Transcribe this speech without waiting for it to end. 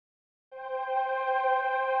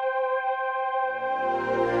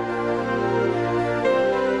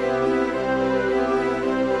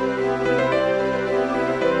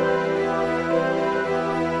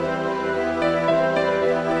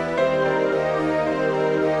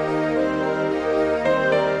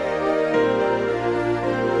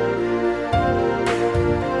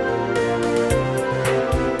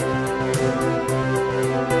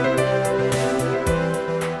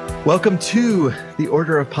Welcome to the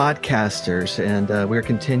Order of Podcasters, and we're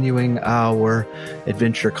continuing our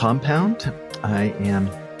adventure compound. I am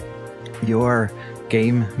your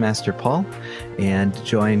Game Master Paul, and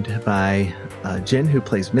joined by Jen, who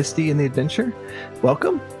plays Misty in the adventure.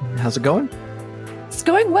 Welcome. How's it going? It's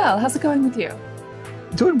going well. How's it going with you?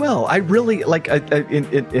 Doing well. I really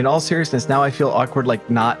in all seriousness, now I feel awkward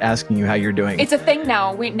not asking you how you're doing. It's a thing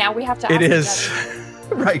now. We have to ask it is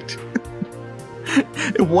right.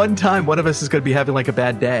 One time one of us is going to be having a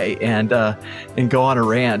bad day and go on a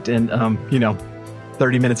rant, and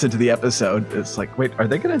 30 minutes into the episode it's like, wait, are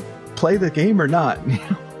they going to play the game or not?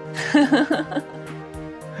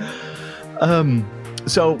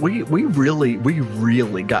 So we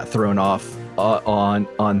really got thrown off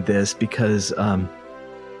on this because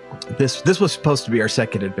this was supposed to be our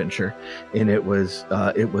second adventure, and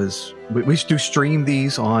we do stream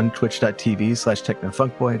these on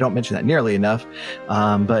twitch.tv/technofunkboy. I don't mention that nearly enough,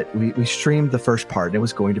 but we streamed the first part, and it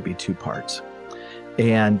was going to be 2 parts,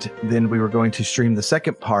 and then we were going to stream the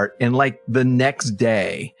second part, and the next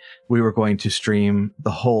day we were going to stream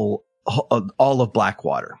the all of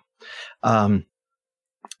Blackwater.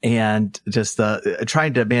 And just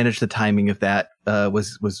trying to manage the timing of that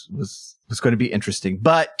was going to be interesting,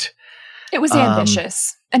 but it was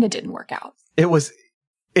ambitious, and it didn't work out.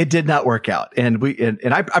 It did not work out, and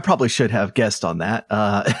I probably should have guessed on that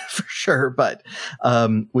for sure, but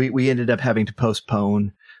we ended up having to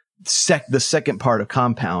postpone the second part of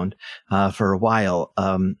Compound for a while,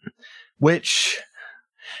 which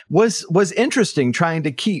was interesting, trying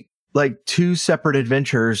to keep 2 separate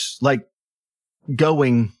adventures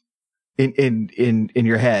going in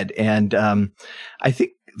your head. And I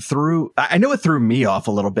think I know it threw me off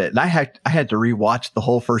a little bit, and I had to rewatch the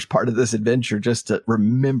whole first part of this adventure just to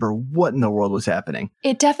remember what in the world was happening.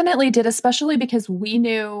 It definitely did, especially because we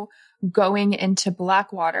knew going into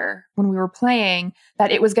Blackwater when we were playing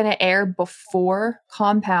that it was going to air before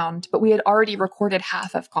Compound, but we had already recorded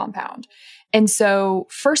half of Compound. And so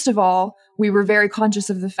first of all, we were very conscious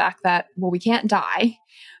of the fact that, we can't die.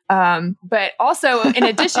 But also, in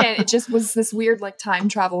addition, it just was this weird time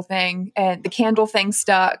travel thing, and the candle thing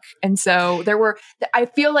stuck. And so I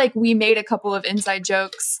feel like we made a couple of inside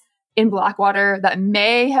jokes in Blackwater that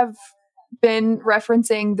may have been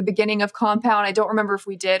referencing the beginning of Compound. I don't remember if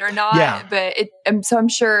we did or not, but so I'm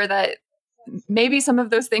sure that maybe some of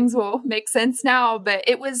those things will make sense now, but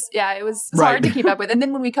it was hard to keep up with. And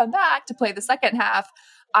then when we come back to play the second half,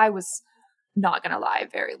 I was not gonna lie,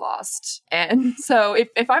 very lost. And so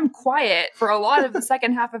if I'm quiet for a lot of the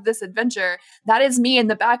second half of this adventure, that is me in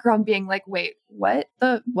the background being like, wait, what?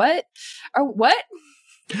 Or what?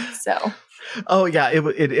 So oh yeah,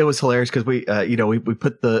 it was hilarious because we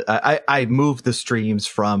put I moved the streams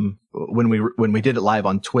from when we did it live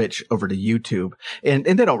on Twitch over to YouTube, and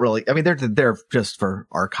they don't really, I mean, they're just for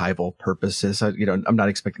archival purposes. I'm not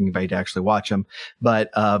expecting anybody to actually watch them, but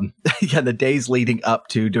the days leading up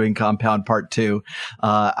to doing Compound Part 2,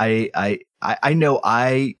 I know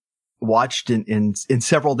I watched in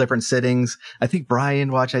several different sittings. I think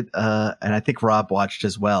Brian watched it, and I think Rob watched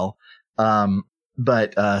as well.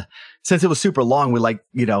 But since it was super long, we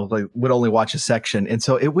would only watch a section. And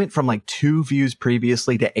so it went from 2 views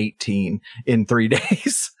previously to 18 in 3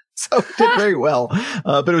 days. So it did very well.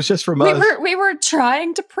 But it was just from us. We were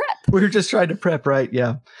trying to prep. We were just trying to prep, right?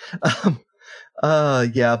 Yeah.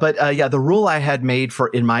 The rule I had made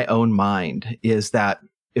in my own mind is that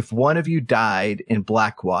if one of you died in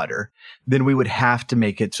Blackwater, then we would have to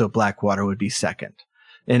make it so Blackwater would be second.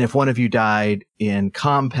 And if one of you died in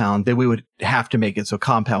Compound, then we would have to make it so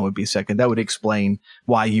Compound would be second. That would explain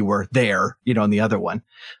why you were there, in the other one.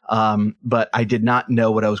 But I did not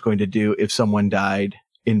know what I was going to do if someone died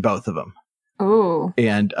in both of them. Oh.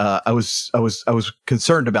 And I was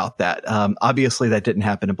concerned about that. Obviously, that didn't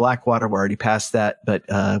happen in Blackwater. We're already past that, but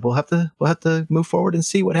we'll have to move forward and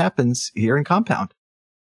see what happens here in Compound.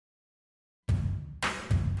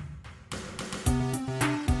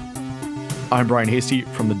 I'm Brian Hasty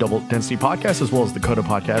from the Double Density Podcast, as well as the Coda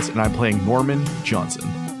Podcast, and I'm playing Norman Johnson.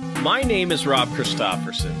 My name is Rob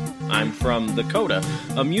Christofferson. I'm from the Coda,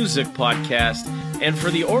 a music podcast, and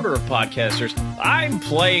for the Order of Podcasters, I'm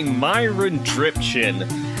playing Myron Dripchin.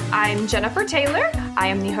 I'm Jennifer Taylor. I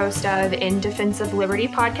am the host of In Defense of Liberty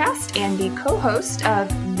podcast and the co-host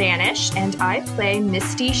of Vanish, and I play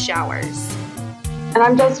Misty Showers. And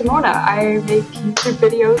I'm Desdemona. I make YouTube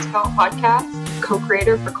videos about podcasts,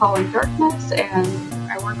 co-creator for Calling Darkness, and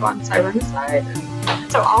I work on Sirenicide. And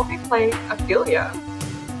so I'll be playing Ophelia.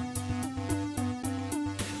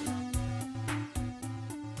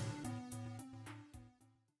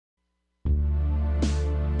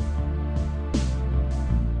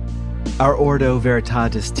 Our Ordo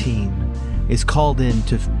Veritatis team is called in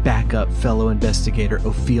to back up fellow investigator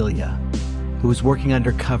Ophelia, who is working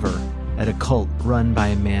undercover at a cult run by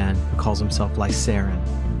a man who calls himself Lysarin.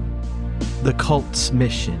 The cult's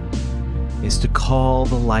mission is to call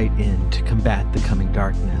the light in to combat the coming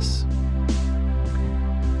darkness.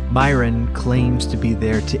 Myron claims to be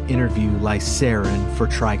there to interview Lysarin for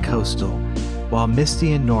Tricoastal, while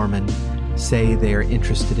Misty and Norman say they are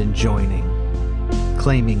interested in joining,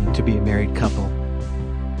 claiming to be a married couple.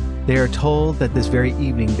 They are told that this very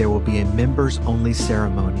evening there will be a members-only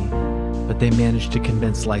ceremony, but they manage to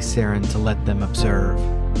convince Lysarin to let them observe.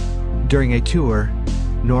 During a tour,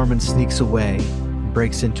 Norman sneaks away and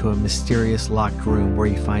breaks into a mysterious locked room where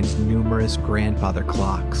he finds numerous grandfather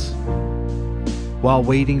clocks. While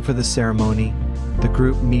waiting for the ceremony, the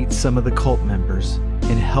group meets some of the cult members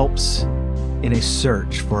and helps in a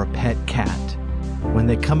search for a pet cat when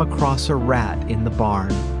they come across a rat in the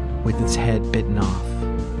barn with its head bitten off.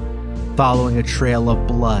 Following a trail of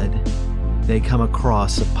blood, they come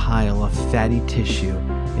across a pile of fatty tissue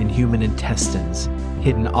and human intestines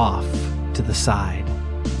hidden off to the side.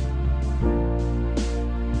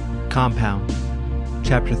 Compound,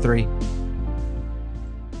 Chapter 3.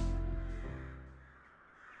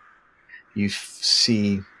 You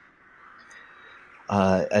see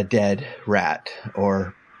a dead rat,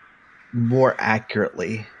 or more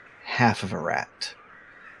accurately, half of a rat,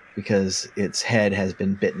 because its head has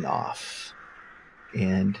been bitten off.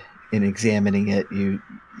 And in examining it, you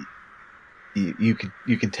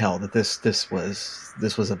can tell that this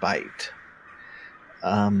was a bite.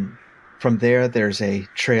 From there's a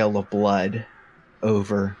trail of blood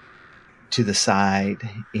over to the side,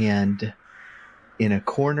 and in a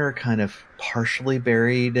corner, kind of partially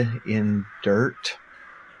buried in dirt,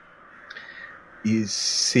 you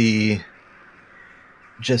see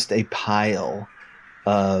just a pile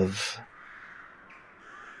of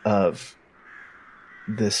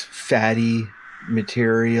this fatty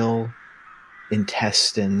material,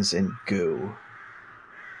 intestines and goo,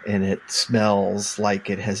 and it smells like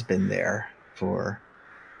it has been there for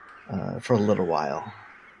a little while.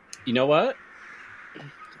 You know what?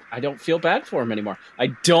 I don't feel bad for him anymore. I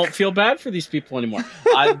don't feel bad for these people anymore.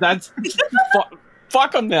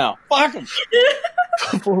 Fuck them now. Fuck them.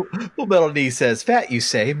 Full Metal D says, "Fat, you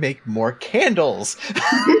say, make more candles."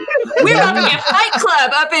 We're having a fight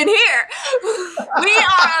club up in here. We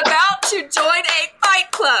are about to join a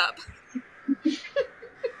fight club.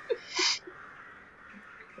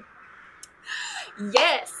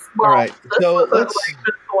 Yes. Well, all right, so let's. Like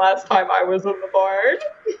the last time I was in the barn.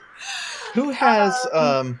 Who has?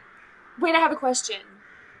 Wait, I have a question.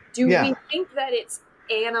 Do Yeah. we think that it's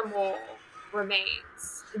animal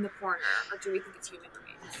remains in the corner, or do we think it's human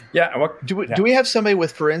remains? Yeah. Do we have somebody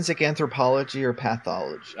with forensic anthropology or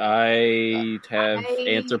pathology? I have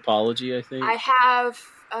anthropology, I think. I have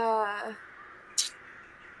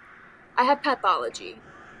pathology.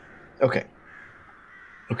 Okay.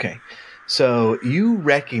 So you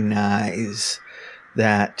recognize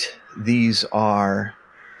that these are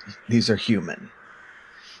human,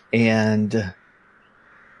 and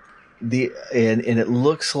it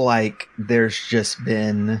looks like there's just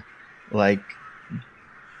been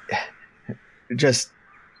just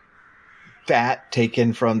fat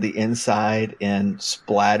taken from the inside and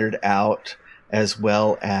splattered out, as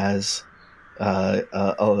well as a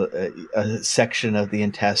section of the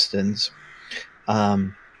intestines.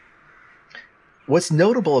 What's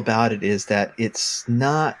notable about it is that it's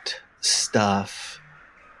not stuff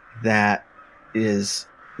that is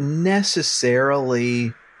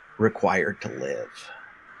necessarily required to live.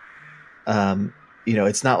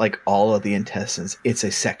 It's not like all of the intestines. It's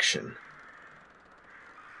a section.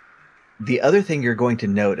 The other thing you're going to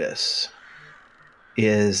notice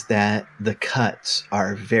is that the cuts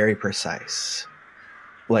are very precise,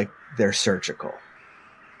 like they're surgical.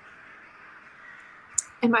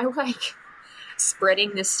 Am I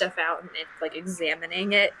spreading this stuff out and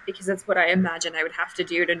examining it? Because that's what I imagine I would have to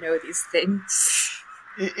do to know these things.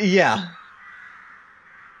 Yeah.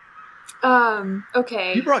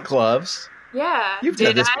 Okay. You brought gloves. Yeah.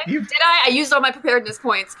 Did I? I used all my preparedness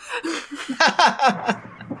points.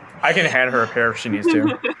 I can hand her a pair if she needs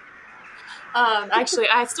to. Actually,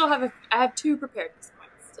 I have 2 preparedness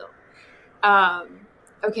points still.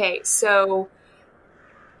 Okay, so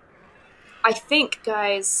I think,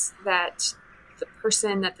 guys, that the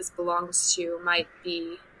person that this belongs to might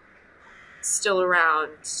be still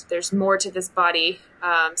around. There's more to this body.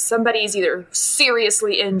 Somebody's either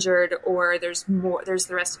seriously injured, or there's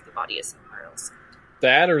the rest of the body is somewhere else.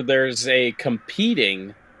 That, or there's a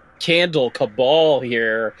competing candle cabal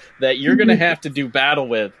here that you're going to have to do battle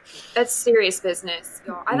with. That's serious business,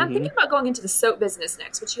 y'all. And I'm thinking about going into the soap business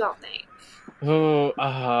next. What y'all think? Oh,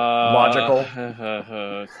 Logical.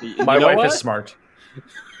 My wife is smart.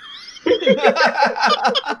 As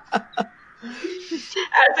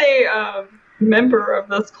a member of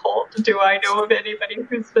this cult, do I know of anybody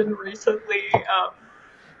who's been recently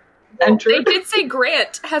entered? They did say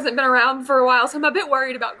Grant hasn't been around for a while, so I'm a bit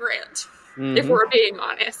worried about Grant, if we're being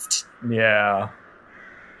honest. Yeah.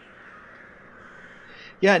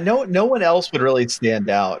 Yeah, no one else would really stand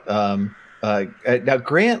out. Now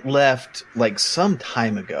Grant left like some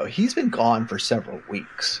time ago. He's been gone for several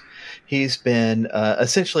weeks. He's been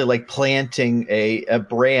essentially like planting a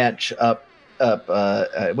branch up.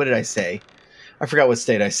 What did I say? I forgot what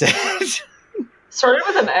state I said. Started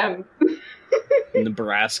with an M.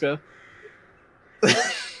 Nebraska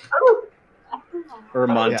Oh, or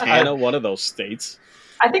Montana, yeah. one of those states.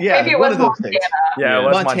 I think maybe it was Montana. Yeah, it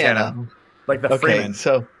was Montana. Like the Freeman.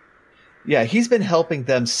 So yeah, he's been helping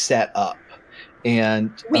them set up,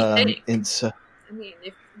 and so I mean,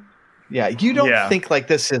 yeah, you don't think like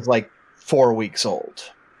this is like 4 weeks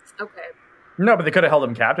old. Okay. No, but they could have held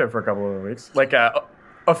him captive for a couple of weeks. Like,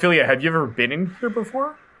 Ophelia, have you ever been in here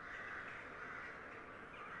before?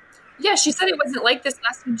 Yeah, she said it wasn't like this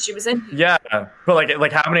last time she was in here. Yeah, but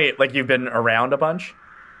like how many? Like you've been around a bunch.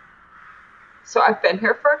 So I've been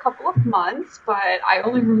here for a couple of months, but I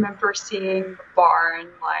only remember seeing the barn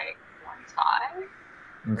like one time.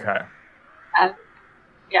 Okay. And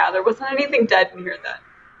yeah, there wasn't anything dead in here then.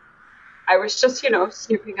 I was just,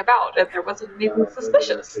 snooping about, and there wasn't anything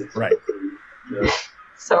suspicious. Right.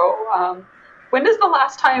 So, when is the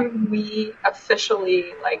last time we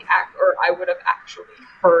officially or I would have actually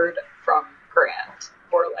heard from Grant,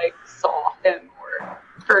 or saw him, or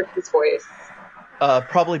heard his voice?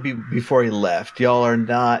 Probably before he left. Y'all are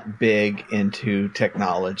not big into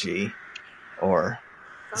technology or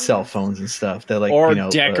cell phones and stuff. They're like, or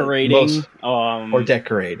decorating, or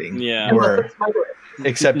decorating, yeah, or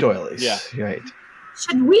except doilies. Yeah, right.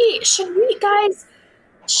 Should we guys?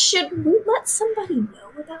 Should we let somebody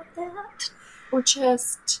know about that, or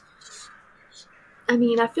just? I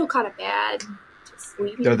mean, I feel kind of bad. Just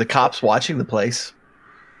leaving. Are the cops watching the place?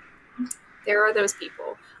 There are those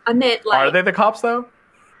people. I meant Are they the cops though?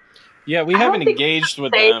 Yeah, we haven't engaged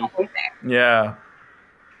with them. Anything. Yeah.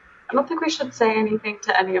 I don't think we should say anything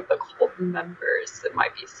to any of the cult members. It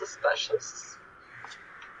might be suspicious.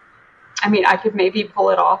 I mean, I could maybe pull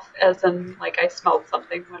it off as in, I smelled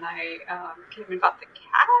something when I came and got the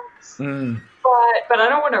cats. But I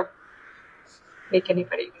don't want to make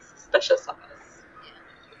anybody suspicious of us.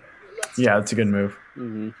 Yeah, that's a good move.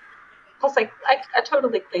 Mm-hmm. Plus, I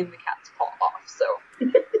totally cleaned the cat's paw off, so.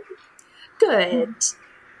 Good.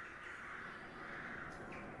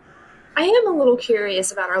 I am a little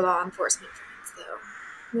curious about our law enforcement friends, though.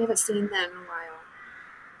 We haven't seen them in a while.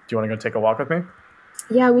 Do you want to go take a walk with me?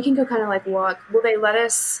 Yeah, we can go kind of walk. Will they let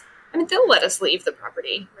us? I mean, they'll let us leave the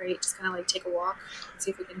property, right? Just kind of take a walk,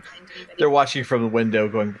 see if we can find anybody. They're watching from the window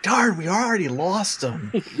going, darn, we already lost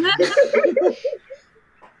them.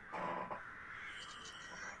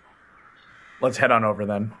 Let's head on over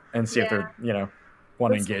then and see if they're,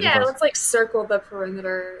 want to engage with us. Let's circle the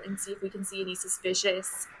perimeter and see if we can see any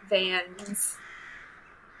suspicious vans.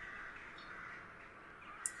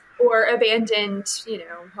 Or abandoned,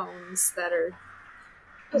 homes that are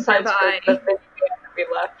besides nearby. the van that we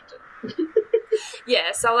left.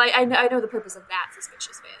 Yeah, so I know the purpose of that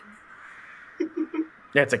suspicious van.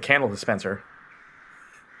 Yeah, it's a candle dispenser.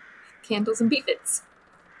 Candles and beefits.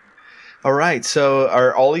 All right, so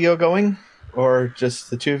are all of you going? Or just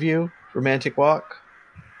the two of you? Romantic walk?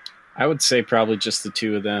 I would say probably just the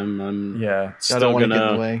two of them. I'm I still don't want to get in the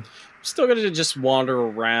gonna way. still gonna just wander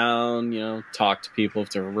around, talk to people if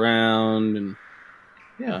they're around, and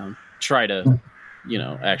try to,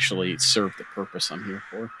 actually serve the purpose I'm here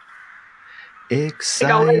for.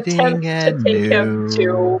 Exciting I'll and to take him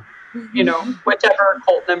new. to, whichever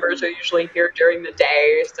cult members are usually here during the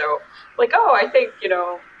day. So, I think,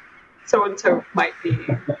 so-and-so might be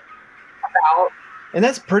about. And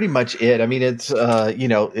that's pretty much it. I mean, it's,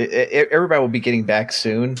 everybody will be getting back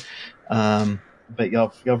soon. But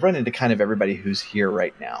you'll run into kind of everybody who's here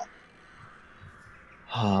right now.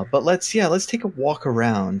 But let's take a walk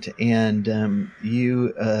around, and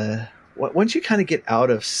once you kind of get out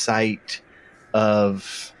of sight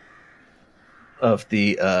of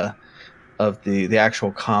the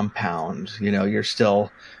actual compound, you're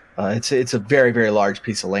still it's a very, very large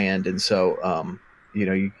piece of land, and so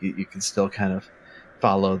you can still kind of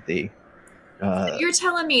follow the. You're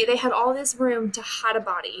telling me they had all this room to hide a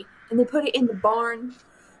body, and they put it in the barn?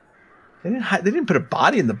 They didn't put a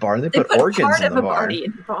body in the barn. They put organs part in of the a barn. body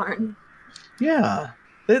in the barn. Yeah.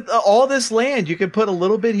 All this land, you could put a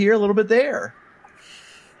little bit here, a little bit there.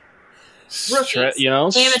 Spread it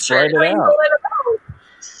out.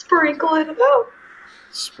 Sprinkle it about.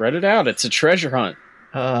 Spread it out. It's a treasure hunt.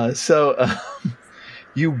 So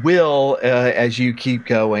you will, as you keep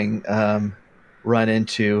going, run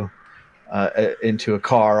into a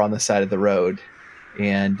car on the side of the road,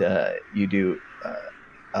 and you do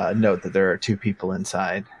note that there are two people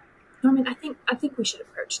inside. Norman, I think we should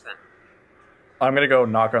approach them. I'm going to go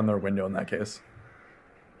knock on their window in that case.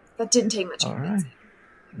 That didn't take much. All right.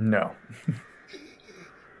 No.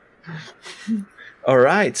 All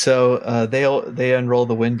right. So they unroll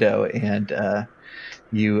the window, and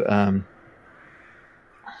you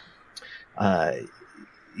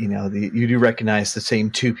you do recognize the same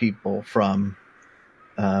two people from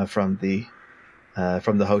the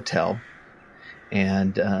hotel,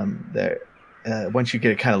 and once you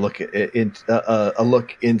get a kind of look a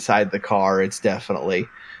look inside the car, it's definitely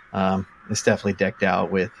decked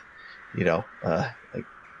out with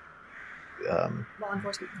Law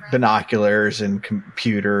enforcement crap. binoculars and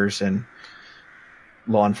computers and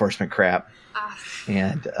law enforcement crap,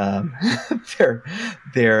 and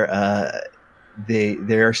they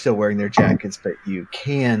are still wearing their jackets, but you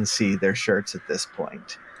can see their shirts at this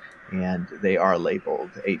point, and they are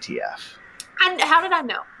labeled ATF. And how did I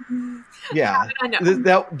know? Yeah, How did I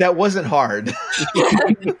know? that wasn't hard.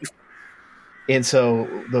 And so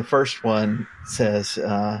the first one says,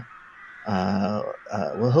 well,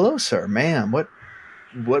 hello, sir, ma'am. What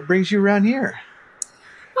brings you around here?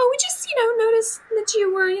 Oh, we just, noticed that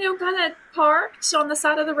you were, kind of parked on the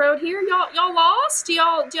side of the road here. Y'all lost? Do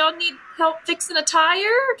y'all need help fixing a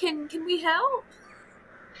tire? Can we help?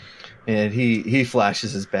 And he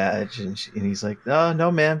flashes his badge, and he's like,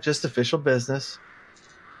 no, ma'am, just official business.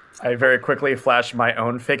 I very quickly flash my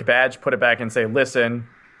own fake badge, put it back, and say, listen,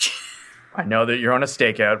 I know that you're on a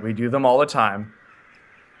stakeout. We do them all the time.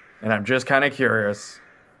 And I'm just kind of curious.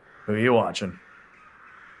 Who are you watching?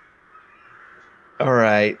 All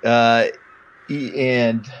right.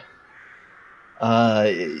 And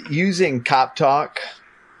using cop talk,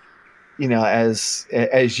 as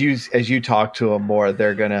you talk to them more,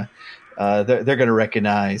 they're gonna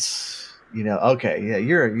recognize, okay, yeah,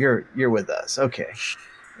 you're with us, okay,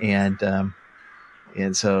 and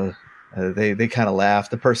so they kind of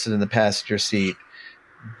laugh. The person in the passenger seat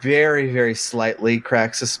very, very slightly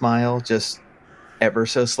cracks a smile, just ever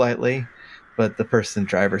so slightly. But the person in the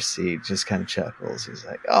driver's seat just kind of chuckles. He's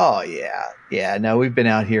like, oh, yeah. No, we've been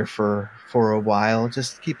out here for a while,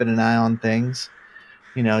 just keeping an eye on things.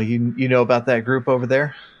 You know about that group over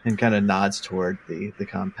there? And kind of nods toward the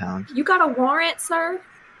compound. You got a warrant, sir?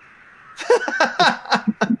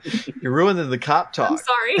 You're ruining the cop talk. I'm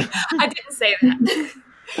sorry. I didn't say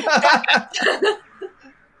that.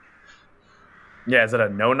 Yeah, is it a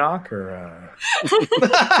no-knock or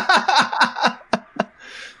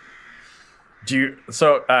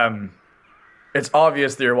it's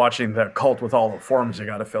obvious that you're watching the cult with all the forms you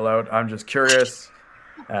got to fill out. I'm just curious.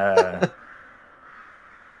 You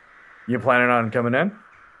planning on coming in?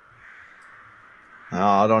 Oh,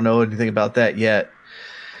 I don't know anything about that yet.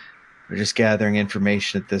 We're just gathering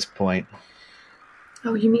information at this point.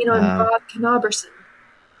 Oh, you mean on Bob Knaberson?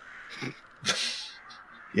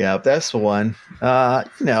 Yeah, that's the one.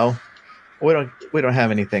 We don't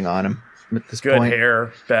have anything on him at this Good point.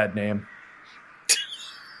 hair, bad name.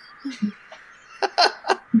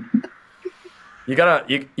 You got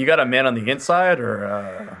a man on the inside,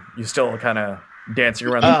 or you still kind of dancing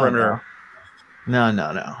around the perimeter?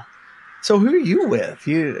 No. So who are you with?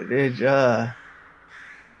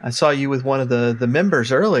 I saw you with one of the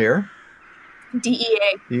members earlier.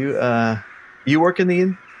 DEA. You work in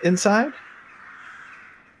the inside?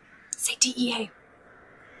 Say DEA.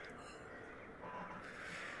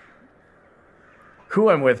 Who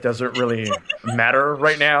I'm with doesn't really matter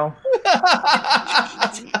right now.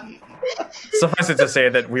 Suffice it to say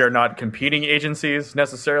that we are not competing agencies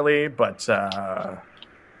necessarily, but they're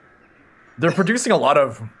producing a lot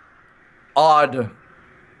of odd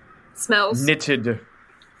Smells. knitted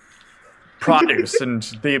produce, and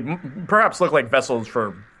they perhaps look like vessels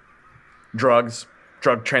for drug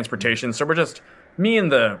transportation. So we're just, me and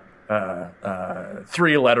the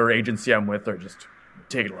 3-letter agency I'm with are just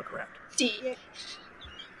taking a look around. DEA.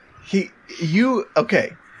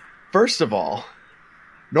 Okay. First of all,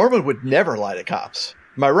 Norman would never lie to cops.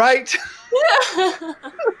 Am I right?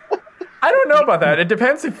 I don't know about that. It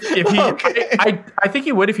depends if he. Okay. I think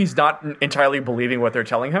he would if he's not entirely believing what they're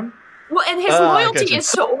telling him. Well, and his loyalty gotcha. is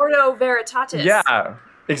to Ordo Veritatis. Yeah.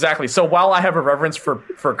 Exactly. So while I have a reverence for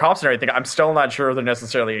cops and everything, I'm still not sure they're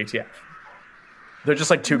necessarily ATF. They're just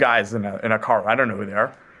like two guys in a car. I don't know who they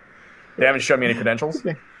are. They haven't shown me any credentials.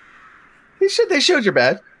 They showed your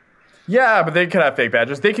badge. Yeah, but they could have fake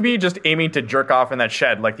badges. They could be just aiming to jerk off in that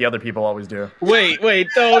shed like the other people always do. Wait,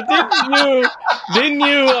 though, didn't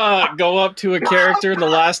you go up to a character in the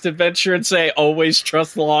last adventure and say, always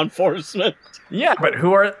trust law enforcement? Yeah, but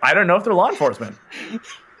I don't know if they're law enforcement.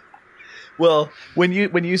 Well, when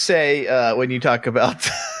you say when you talk about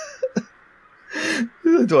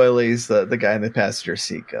the doilies, the guy in the passenger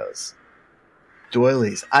seat goes,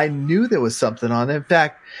 doilies. I knew there was something on it.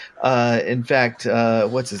 In fact,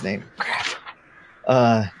 what's his name?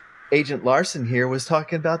 Agent Larson here was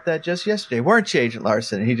talking about that just yesterday. Weren't you, Agent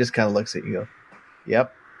Larson? And he just kind of looks at you and goes,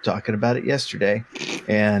 yep, talking about it yesterday.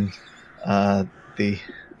 And the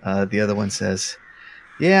other one says,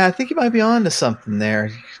 yeah, I think you might be on to something there.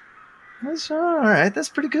 That's all right. That's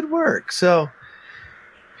pretty good work. So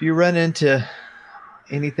if you run into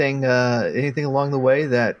anything along the way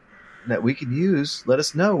that we could use, let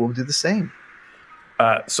us know. We'll do the same.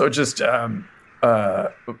 So just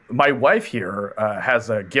my wife here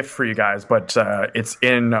has a gift for you guys, but it's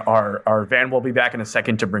in our van. We'll be back in a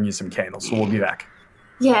second to bring you some candles. So we'll be back.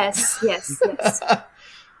 Yes.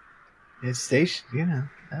 It's station,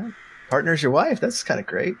 partner's your wife. That's kind of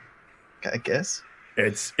great, I guess.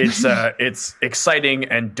 It's exciting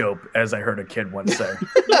and dope, as I heard a kid once say.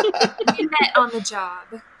 We met on the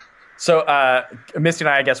job. So Misty and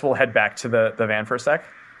I guess we'll head back to the van for a sec.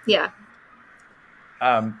 Yeah.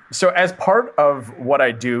 So as part of what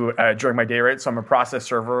I do during my day rate, so I'm a process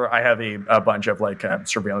server. I have a bunch of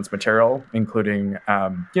surveillance material, including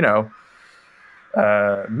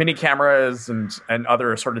mini cameras and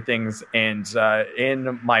other sort of things. And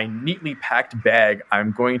in my neatly packed bag,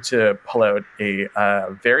 I'm going to pull out a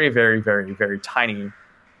very, very, very, very tiny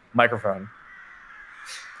microphone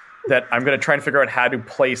that I'm going to try and figure out how to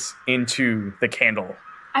place into the candle.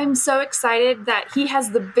 I'm so excited that he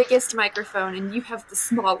has the biggest microphone and you have the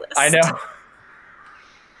smallest. I know.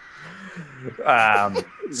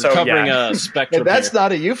 So covering yeah. a spectrum. That's here.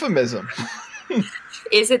 not a euphemism.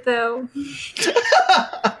 Is it though?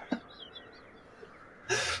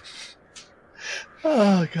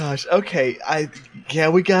 Oh gosh. Okay.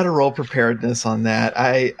 We got to roll preparedness on that.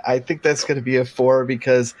 I think that's going to be a 4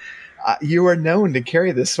 because you are known to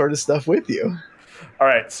carry this sort of stuff with you. All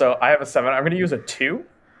right. So I have a 7. I'm going to use a 2.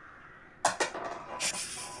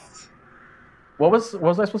 What was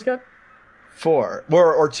I supposed to get? 4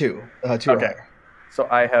 or 2. 2 okay. Or higher. So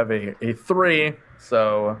I have a 3.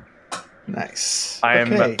 So nice. I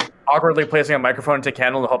am okay. awkwardly placing a microphone into a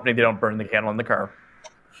candle and hoping they don't burn the candle in the car.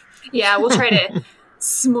 Yeah, we'll try to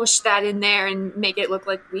smush that in there and make it look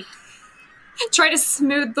like we try to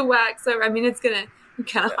smooth the wax over. I mean, it's going to be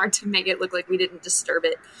kind of hard to make it look like we didn't disturb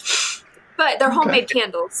it. But they're homemade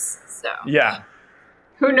candles, so. Yeah.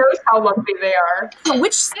 Who knows how lovely they are? So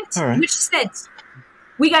which scent? All right. Which scent?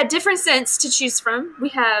 We got different scents to choose from. We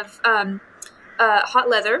have hot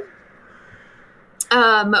leather.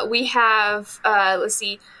 We have let's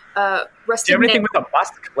see, rusted. Do you have anything with a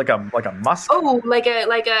musk, like a musk? Oh, like a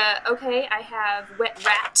okay. I have wet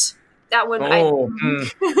rat. That one.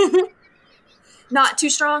 Not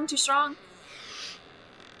too strong. Too strong.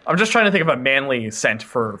 I'm just trying to think of a manly scent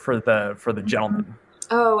for the gentleman.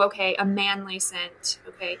 Oh, okay. A manly scent.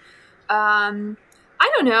 Okay. I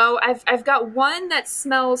don't know. I've got one that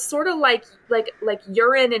smells sort of like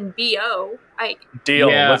urine and BO. Deal.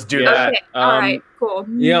 Yeah, Let's do yeah. that. Okay. All right. Cool.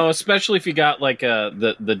 Especially if you got like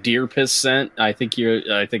the deer piss scent. I think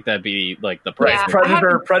that'd be like the Right.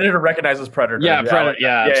 Yeah. Predator recognizes predator. Yeah, predator.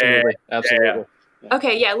 Yeah, absolutely. Yeah. Absolutely.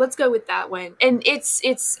 Okay. Yeah. Let's go with that one. And it's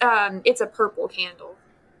a purple candle.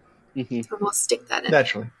 Mhm. So we'll stick that in.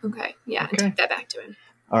 Naturally. Okay. Yeah. Okay. Take that back to him.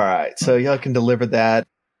 All right. So y'all can deliver that.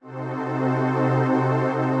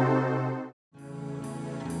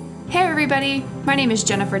 Hey everybody, my name is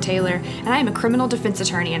Jennifer Taylor, and I am a criminal defense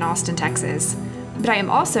attorney in Austin, Texas. But I am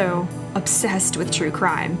also obsessed with true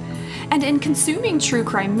crime. And in consuming true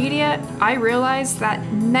crime media, I realize that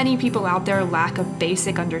many people out there lack a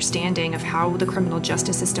basic understanding of how the criminal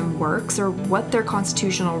justice system works or what their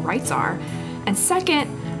constitutional rights are. And second,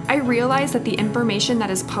 I realize that the information that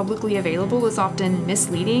is publicly available is often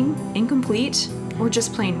misleading, incomplete, or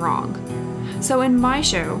just plain wrong. So in my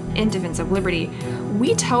show, In Defense of Liberty,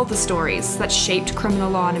 we tell the stories that shaped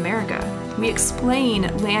criminal law in America. We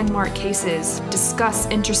explain landmark cases, discuss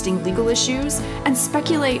interesting legal issues, and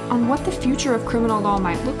speculate on what the future of criminal law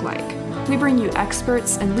might look like. We bring you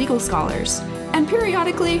experts and legal scholars, and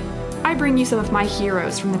periodically, I I bring you some of my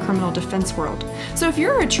heroes from the criminal defense world. So if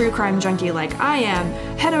you're a true crime junkie like I am,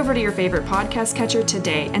 head over to your favorite podcast catcher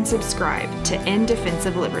today and subscribe to In Defense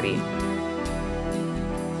of Liberty.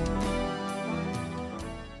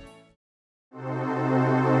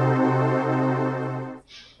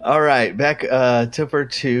 All right, back over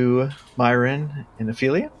to Myron and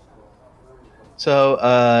Ophelia. So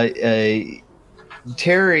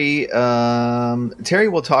Terry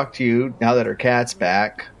will talk to you now that her cat's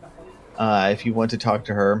back. If you want to talk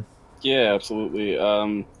to her. Yeah, absolutely.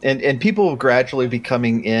 And people will gradually be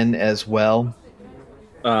coming in as well.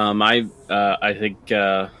 I think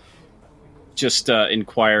just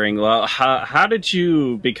inquiring. Well, how did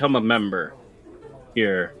you become a member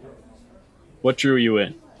here? What drew you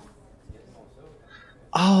in?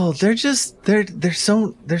 Oh, they're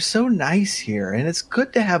so nice here, and it's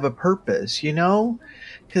good to have a purpose, you know,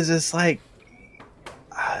 because it's like,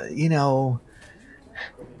 you know,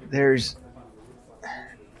 there's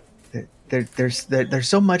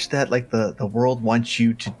so much that like the world wants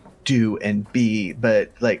you to do and be,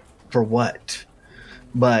 but like for what?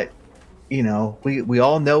 But you know, we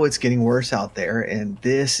all know it's getting worse out there, and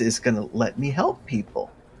this is gonna let me help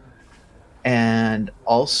people, and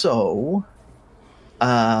also.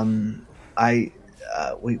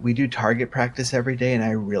 We do target practice every day, and I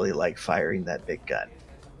really like firing that big gun.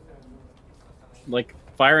 Like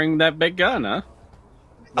firing that big gun, huh?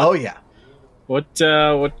 Oh yeah. What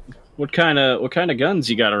kind of guns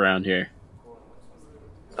you got around here?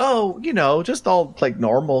 Oh, you know, just all like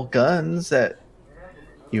normal guns that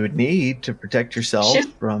you would need to protect yourself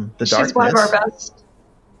from the darkness. She's one of our best.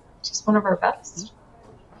 She's one of our best.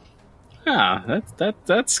 Ah,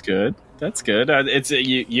 that's good. That's good.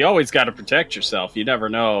 You always got to protect yourself. You never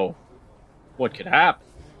know what could happen.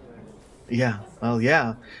 Yeah. Well,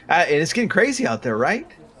 yeah. And it's getting crazy out there, right?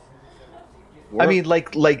 I mean,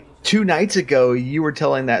 like 2 nights ago, you were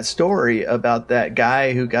telling that story about that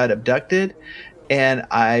guy who got abducted, and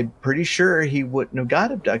I'm pretty sure he wouldn't have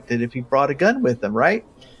got abducted if he brought a gun with him, right?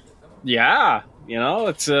 Yeah. You know,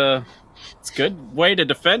 it's a good way to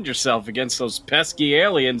defend yourself against those pesky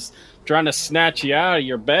aliens trying to snatch you out of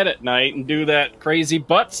your bed at night and do that crazy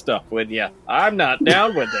butt stuff with you. I'm not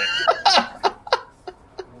down with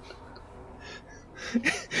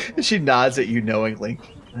it. She nods at you knowingly.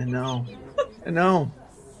 I know.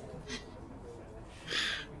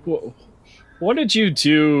 What did you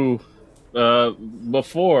do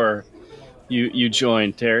before you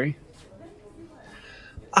joined, Terry?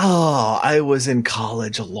 Oh, I was in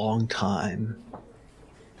college a long time.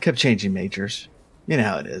 Kept changing majors. You know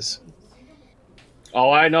how it is. Oh,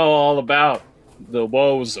 I know all about the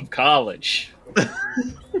woes of college.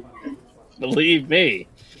 Believe me,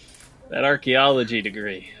 that archaeology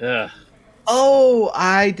degree. Ugh. Oh,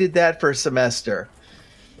 I did that for a semester.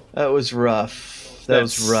 That was rough.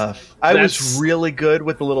 I was really good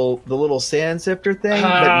with the little sand sifter thing,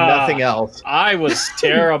 but nothing else. I was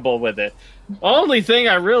terrible with it. Only thing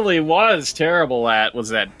I really was terrible at was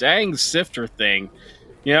that dang sifter thing.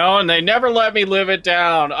 You know, and they never let me live it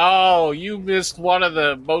down. Oh, you missed one of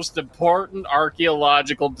the most important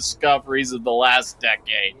archaeological discoveries of the last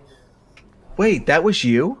decade. Wait, that was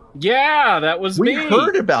you? Yeah, that was me. We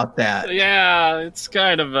heard about that. Yeah, it's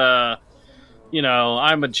kind of you know,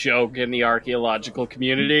 I'm a joke in the archaeological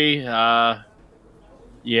community. Yeah,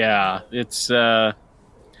 it's a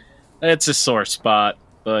sore spot,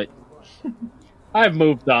 but I've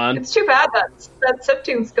moved on. It's too bad that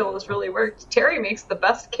sifting skill has really worked. Terry makes the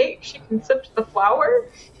best cake. She can sift the flour.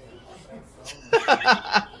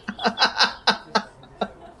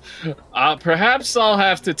 Perhaps I'll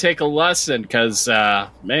have to take a lesson because,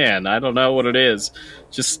 man, I don't know what it is.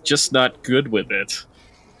 Just not good with it.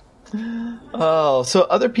 Oh, so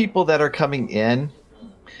other people that are coming in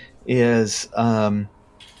is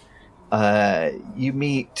you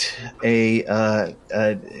meet a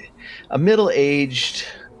middle-aged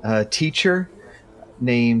teacher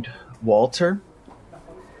named Walter,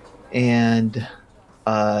 and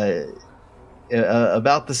about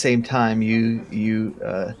the same time you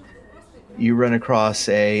run across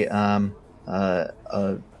a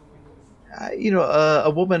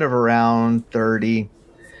woman of around 30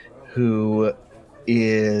 who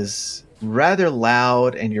is rather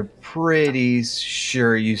loud, and you're pretty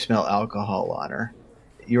sure you smell alcohol on her.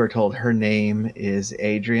 You are told her name is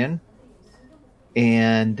Adrian,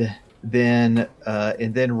 and then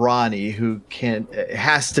Ronnie, who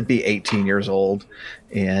has to be 18 years old,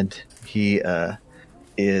 and he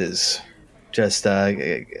is just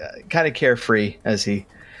kind of carefree as he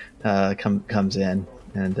comes in,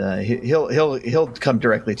 and he'll come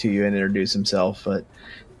directly to you and introduce himself, but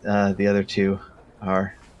the other two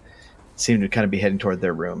are seem to kind of be heading toward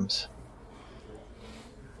their rooms.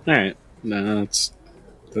 All right. No, that's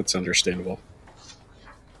understandable.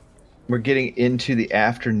 We're getting into the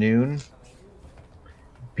afternoon.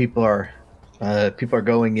 People are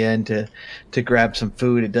going in to grab some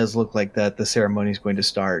food. It does look like that the ceremony is going to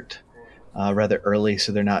start rather early,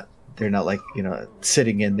 so they're not like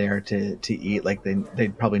sitting in there to eat like they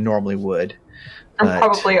probably normally would. I'm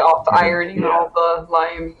probably off ironing all the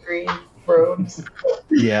lime green robes.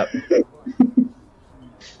 Yep.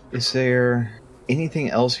 Is there anything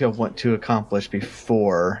else you'll want to accomplish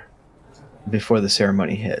before the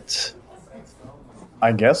ceremony hits?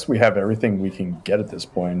 I guess we have everything we can get at this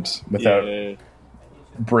point without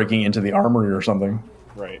breaking into the armory or something.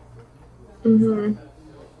 Right. Mm-hmm.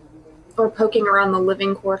 Or poking around the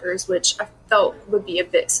living quarters, which I felt would be a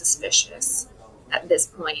bit suspicious at this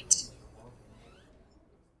point.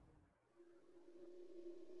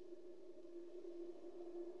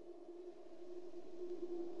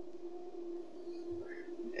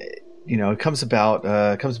 It comes about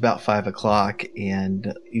 5:00,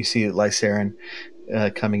 and you see Lysarin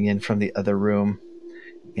coming in from the other room,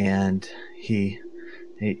 and he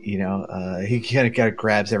kind of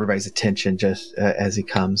grabs everybody's attention just as he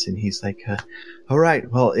comes, and he's like, "All right,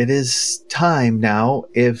 well, it is time now.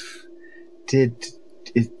 Did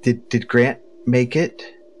Grant make it?"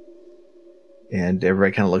 And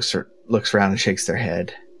everybody kind of looks around and shakes their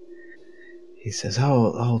head. He says,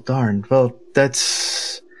 "Oh, darn. Well,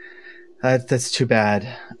 that's too bad.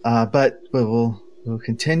 But we'll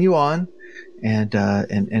continue on, and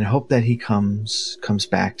hope that he comes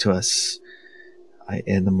back to us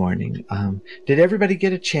in the morning." Did everybody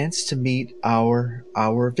get a chance to meet our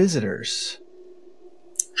visitors?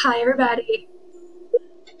 Hi, everybody.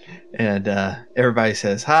 And everybody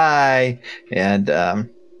says hi,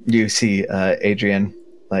 and you see Adrian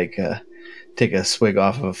take a swig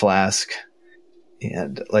off of a flask.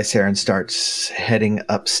 And Lysarin starts heading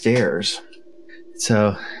upstairs.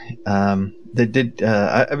 So, I'm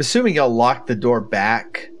assuming y'all locked the door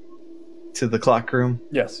back to the clock room.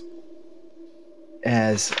 Yes.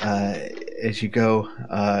 As you go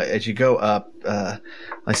up,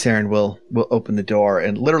 Lysarin will open the door,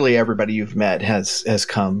 and literally everybody you've met has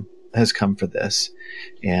come for this,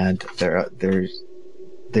 and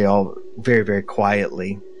they all very, very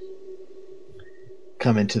quietly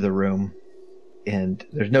come into the room. And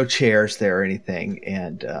there's no chairs there or anything.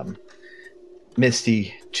 And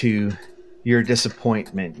Misty, to your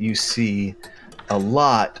disappointment, you see a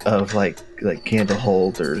lot of like candle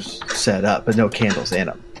holders set up, but no candles in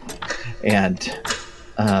them. And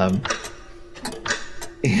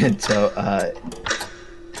so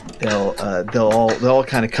they'll all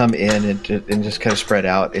kind of come in and just kind of spread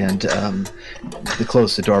out, and they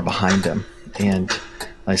close the door behind them. And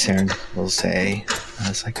Lysarin will say,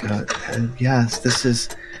 "It's like, yes, this is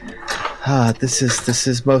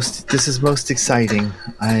most exciting.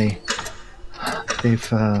 They've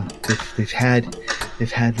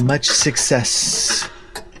had much success.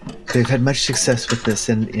 They've had much success with this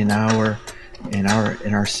in our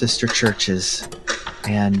sister churches,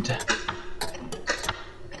 and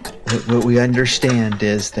what we understand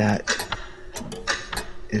is that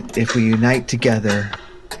if we unite together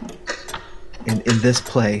in this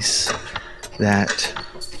place, that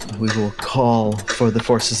we will call for the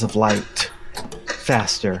forces of light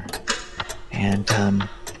faster, and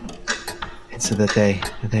so that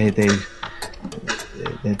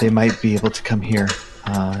they might be able to come here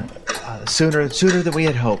sooner than we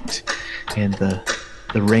had hoped, and the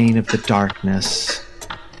reign of the darkness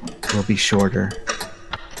will be shorter.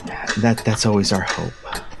 That's always our hope.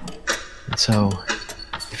 And so,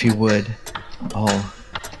 if you would all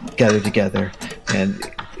gather together, and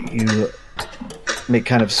you make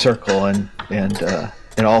kind of circle and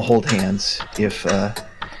all hold hands if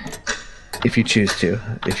you choose to.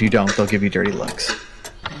 If you don't, they'll give you dirty looks.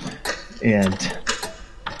 And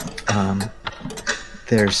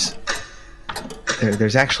there's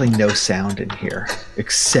actually no sound in here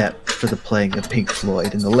except for the playing of Pink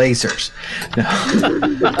Floyd and the lasers. No.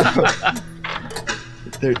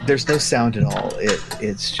 There's no sound at all.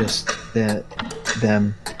 It's just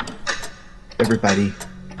them, everybody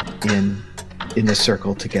in the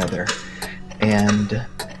circle together. And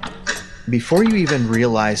before you even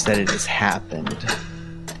realize that it has happened,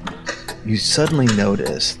 you suddenly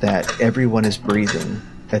notice that everyone is breathing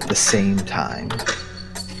at the same time.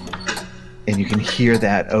 And you can hear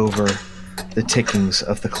that over the tickings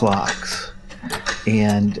of the clocks.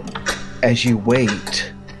 And as you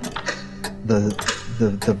wait, the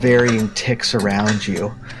varying ticks around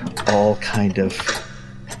you all kind of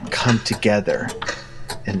come together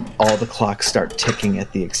and all the clocks start ticking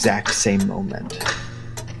at the exact same moment.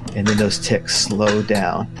 And then those ticks slow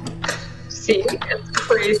down. See, it's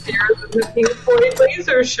crazier than the Pink Floyd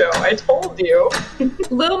laser show. I told you.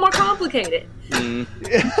 A little more complicated. And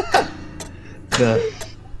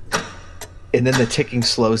then the ticking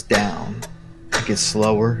slows down. It gets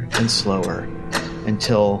slower and slower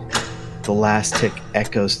until the last tick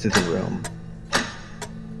echoes through the room.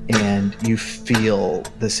 And you feel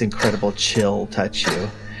this incredible chill touch you.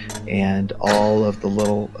 And all of the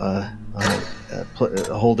little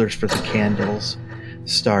holders for the candles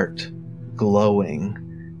start glowing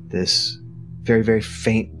this very, very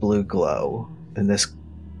faint blue glow. And this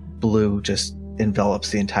blue just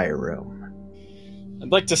envelops the entire room.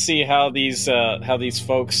 I'd like to see how these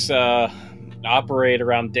folks operate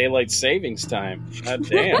around daylight savings time. God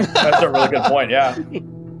damn. That's a really good point, yeah.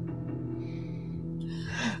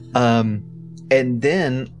 And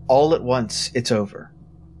then all at once it's over.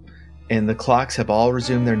 And the clocks have all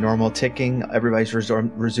resumed their normal ticking. Everybody's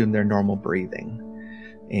resumed their normal breathing.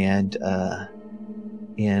 And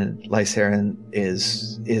Lysarin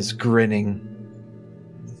is grinning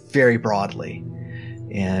very broadly.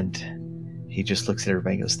 And he just looks at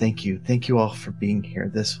everybody and goes, Thank you all for being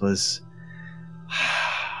here. This was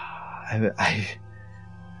I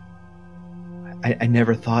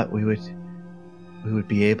never thought we would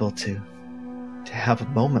be able to have a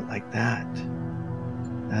moment like that.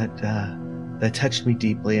 That touched me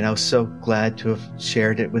deeply, and I was so glad to have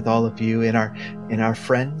shared it with all of you and our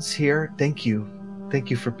friends here. Thank you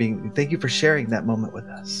for sharing that moment with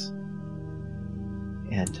us.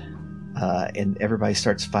 And everybody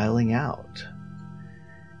starts filing out.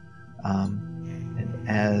 And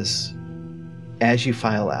as you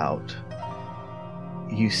file out,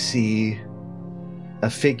 you see a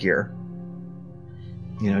figure,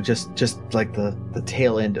 just like the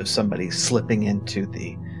tail end of somebody slipping into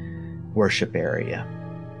the worship area.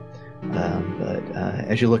 But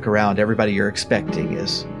as you look around, everybody you're expecting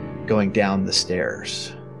is going down the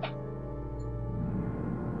stairs.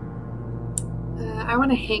 I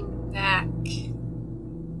want to hang back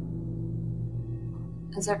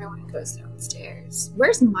as everyone goes downstairs.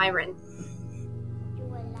 Where's Myron?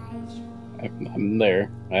 I'm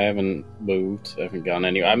there. I haven't moved. I haven't gone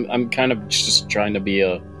anywhere. I'm kind of just trying to be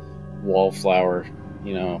a wallflower.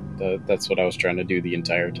 That's what I was trying to do the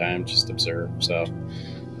entire time, just observe. So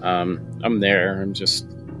I'm there. I'm just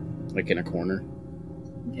like in a corner.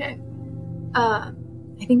 Okay. I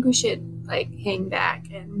think we should hang back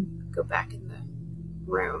and go back in the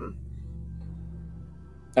room.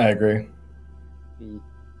 I agree.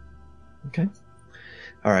 Okay.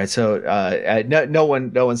 All right. So no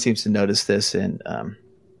one seems to notice this. And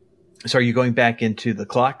so are you going back into the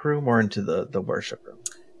clock room or into the worship room?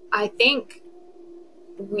 I think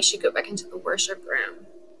we should go back into the worship room.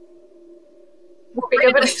 We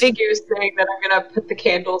have a figure saying that I'm going to put the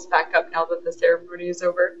candles back up now that the ceremony is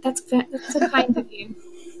over. That's so kind of you.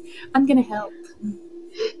 I'm going to help.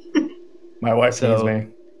 My wife needs me.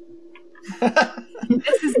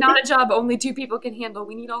 This is not a job only 2 people can handle.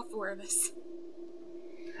 We need all 4 of us.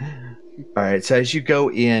 All right. So as you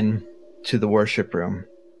go in to the worship room,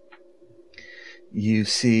 you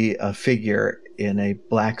see a figure in a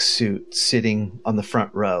black suit sitting on the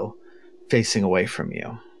front row, facing away from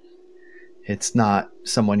you. It's not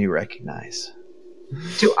someone you recognize.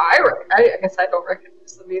 Do I guess I don't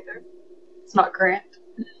recognize them either. It's not Grant.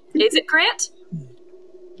 Is it Grant?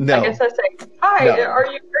 No. I guess I say, hi, No.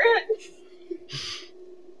 Are you Grant?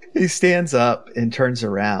 He stands up and turns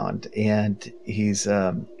around, and he's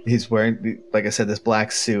wearing, like I said, this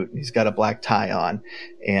black suit. He's got a black tie on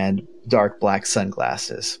and dark black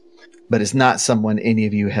sunglasses, but it's not someone any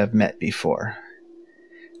of you have met before.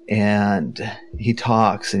 And he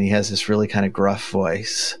talks, and he has this really kind of gruff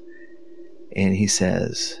voice, and he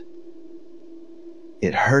says,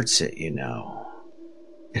 "It hurts it,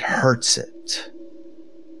 It hurts it.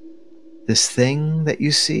 This thing that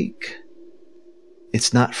you seek,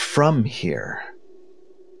 it's not from here.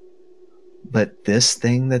 But this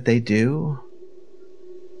thing that they do,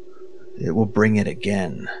 it will bring it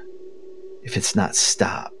again if it's not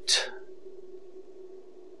stopped.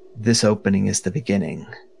 This opening is the beginning,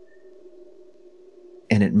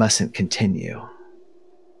 and it mustn't continue."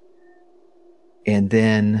 And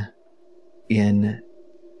then in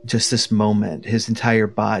just this moment, his entire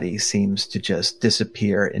body seems to just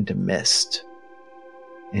disappear into mist,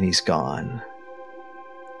 and he's gone.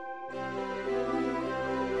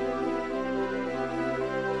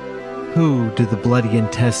 Who do the bloody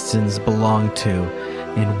intestines belong to,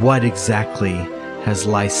 and what exactly has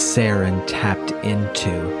Lysarin tapped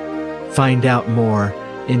into? Find out more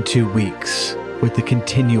in 2 weeks with the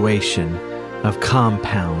continuation of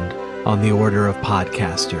Compound on the Order of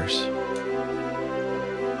Podcasters.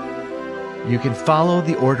 You can follow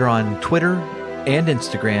the Order on Twitter and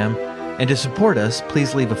Instagram, and to support us,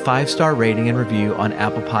 please leave a 5-star rating and review on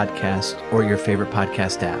Apple Podcasts or your favorite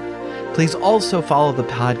podcast app. Please also follow the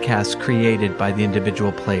podcasts created by the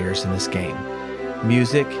individual players in this game.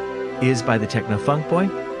 Music is by the Techno Funk Boy.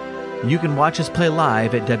 You can watch us play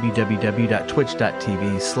live at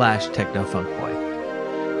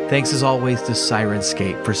www.twitch.tv/technofunkboy. Thanks as always to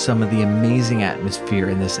Sirenscape for some of the amazing atmosphere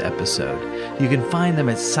in this episode. You can find them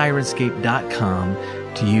at sirenscape.com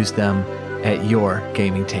to use them at your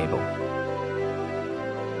gaming table.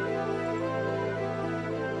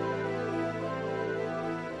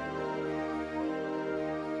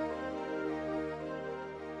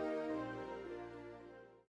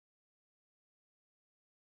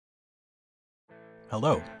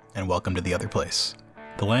 Hello, and welcome to The Other Place.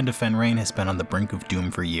 The land of Fenrain has been on the brink of doom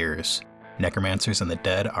for years. Necromancers and the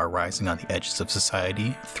dead are rising on the edges of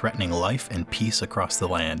society, threatening life and peace across the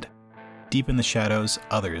land. Deep in the shadows,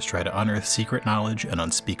 others try to unearth secret knowledge and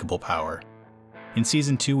unspeakable power. In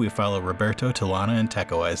Season 2, we follow Roberto, Talana, and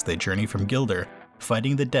Tekoa as they journey from Gilder,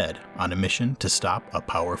 fighting the dead on a mission to stop a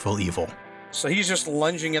powerful evil. So he's just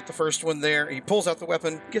lunging at the first one there. He pulls out the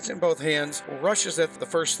weapon, gets it in both hands, rushes at the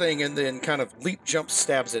first thing, and then kind of leap, jump,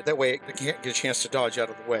 stabs it. That way it can't get a chance to dodge out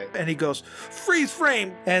of the way. And he goes, freeze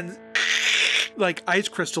frame! And like ice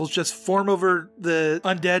crystals just form over the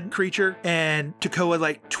undead creature, and Tekoa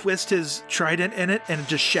like twists his trident in it, and it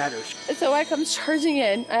just shatters. So I come charging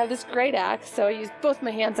in. I have this great axe, so I use both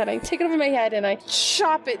my hands, and I take it over my head, and I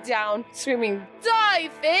chop it down, screaming, "Die,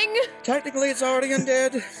 thing!" Technically, it's already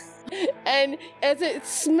undead. And as it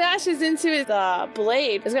smashes into his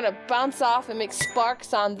blade, it's gonna bounce off and make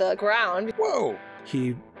sparks on the ground. Whoa!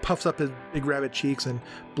 He puffs up his big rabbit cheeks and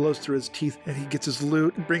blows through his teeth, and he gets his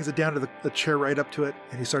loot and brings it down to the chair right up to it,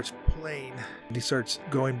 and he starts playing. And he starts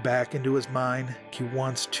going back into his mind. He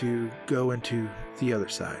wants to go into the other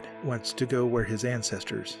side, wants to go where his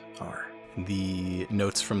ancestors are. The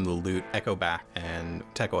notes from the lute echo back, and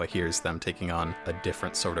Tekoa hears them taking on a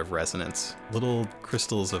different sort of resonance. Little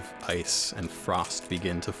crystals of ice and frost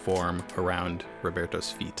begin to form around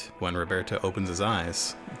Roberto's feet. When Roberto opens his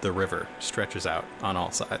eyes, the river stretches out on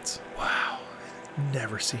all sides. Wow.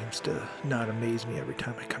 Never seems to not amaze me every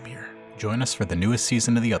time I come here. Join us for the newest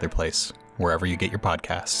season of The Other Place, wherever you get your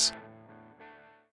podcasts.